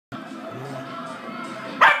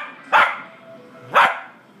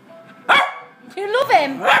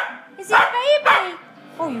him? Is he a baby?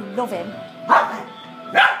 Oh, you love him.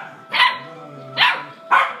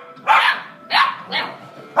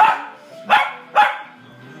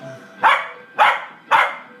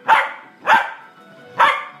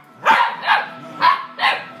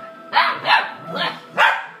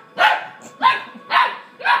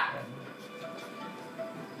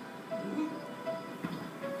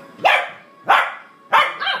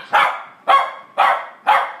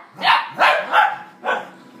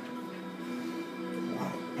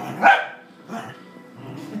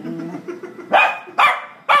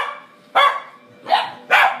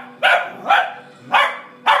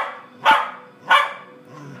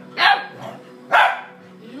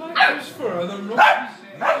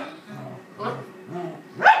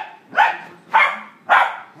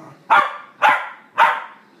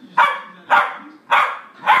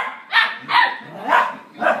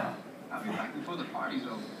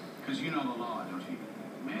 Because you know the law, don't you?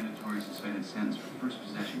 Mandatory suspended sentence for first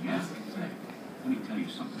possession. Yes? Let me tell you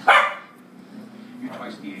something. You're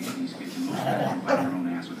twice the age of these kids, and most of them bite their own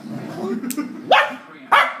ass with a man. Children can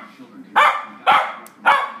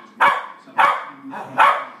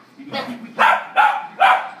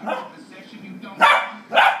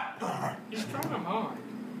He's trying to hide.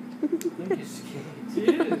 I think he's scared. He is.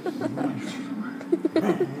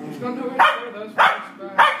 He's got nowhere to go. That's why it's bad.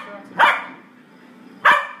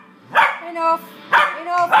 Enough.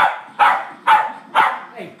 Enough.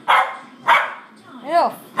 Hey.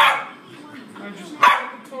 Enough. I just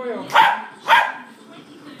put the toy on.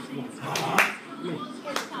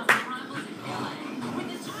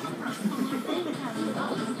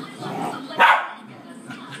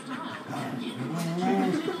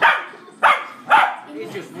 He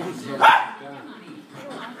just wants to down.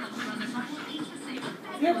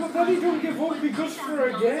 Yeah, but then he don't give up, he goes for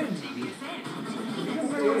it again.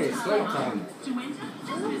 It's slow time. He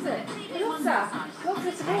loves it. He loves that. Loves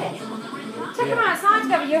it a bit. Take him outside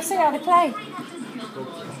together, you'll see how they play.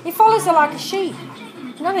 He follows her like a sheep.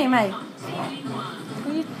 Doesn't he, mate?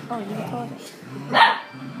 You recorded it.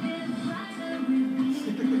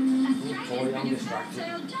 Boy, I'm distracted.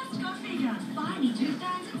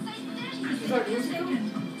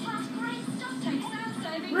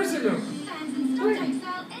 Where's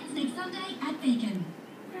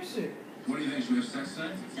it? What do you think? Should we have sex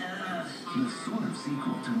tonight? The sort of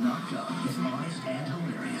sequel to Knocked Up is honest and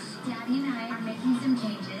hilarious. Daddy and I are making some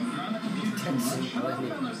changes.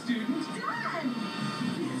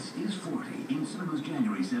 This is 40 in cinemas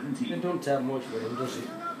January 17th. It don't tell much with him, does it?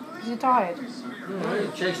 Is he tired? No,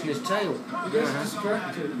 he's chasing his tail. He gets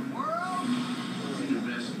distracted. He's been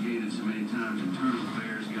investigated so many times in turtle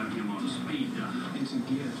affairs, you gotta give him on the speed dial. It's a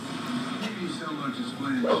gift. Give you so much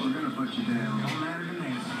explaining, we're gonna put you down. Don't matter to me.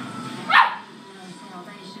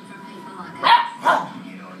 Salvation for people like us.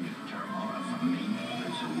 Get on your turmoil from me.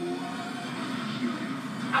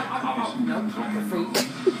 No, not the feet.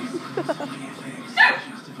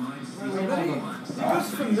 Just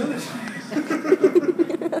for minutes.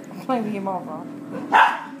 Play with your mother.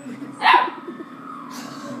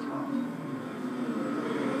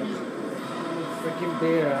 Freaking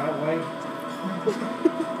beer out, mate.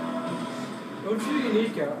 Don't you your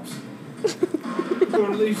kneecaps? Or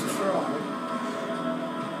at least try.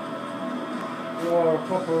 You're a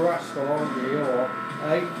proper rascal, aren't you? You're,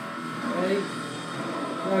 hey? Hey?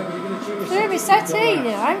 No, but you're going to chew yourself. You're a settee, you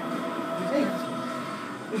know. Hey!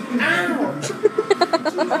 Ow!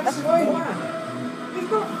 That's the way, man. He's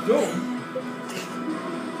not dumb.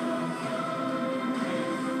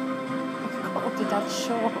 Got up to dad's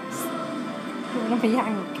shorts. Giving him a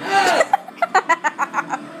yank.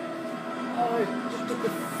 Oh, it just took the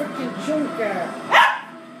freaking chunk out.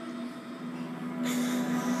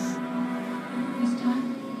 It's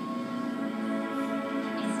time.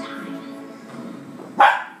 It's time.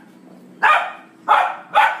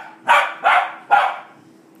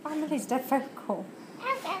 Family's dead vocal.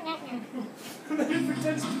 And then he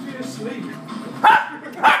pretends to be asleep.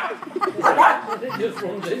 It just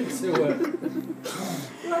runs into her.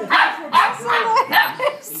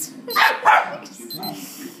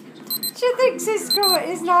 She thinks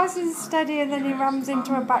it's nice and steady, and then he rams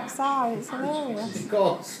into her backside. It's hilarious. He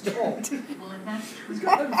can't stop. He's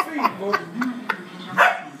got them feet, but...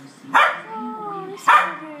 Oh, it's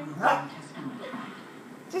funny.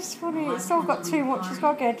 Just funny. It's still got too much. She's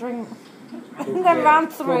got to get a drink. And then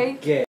round 3.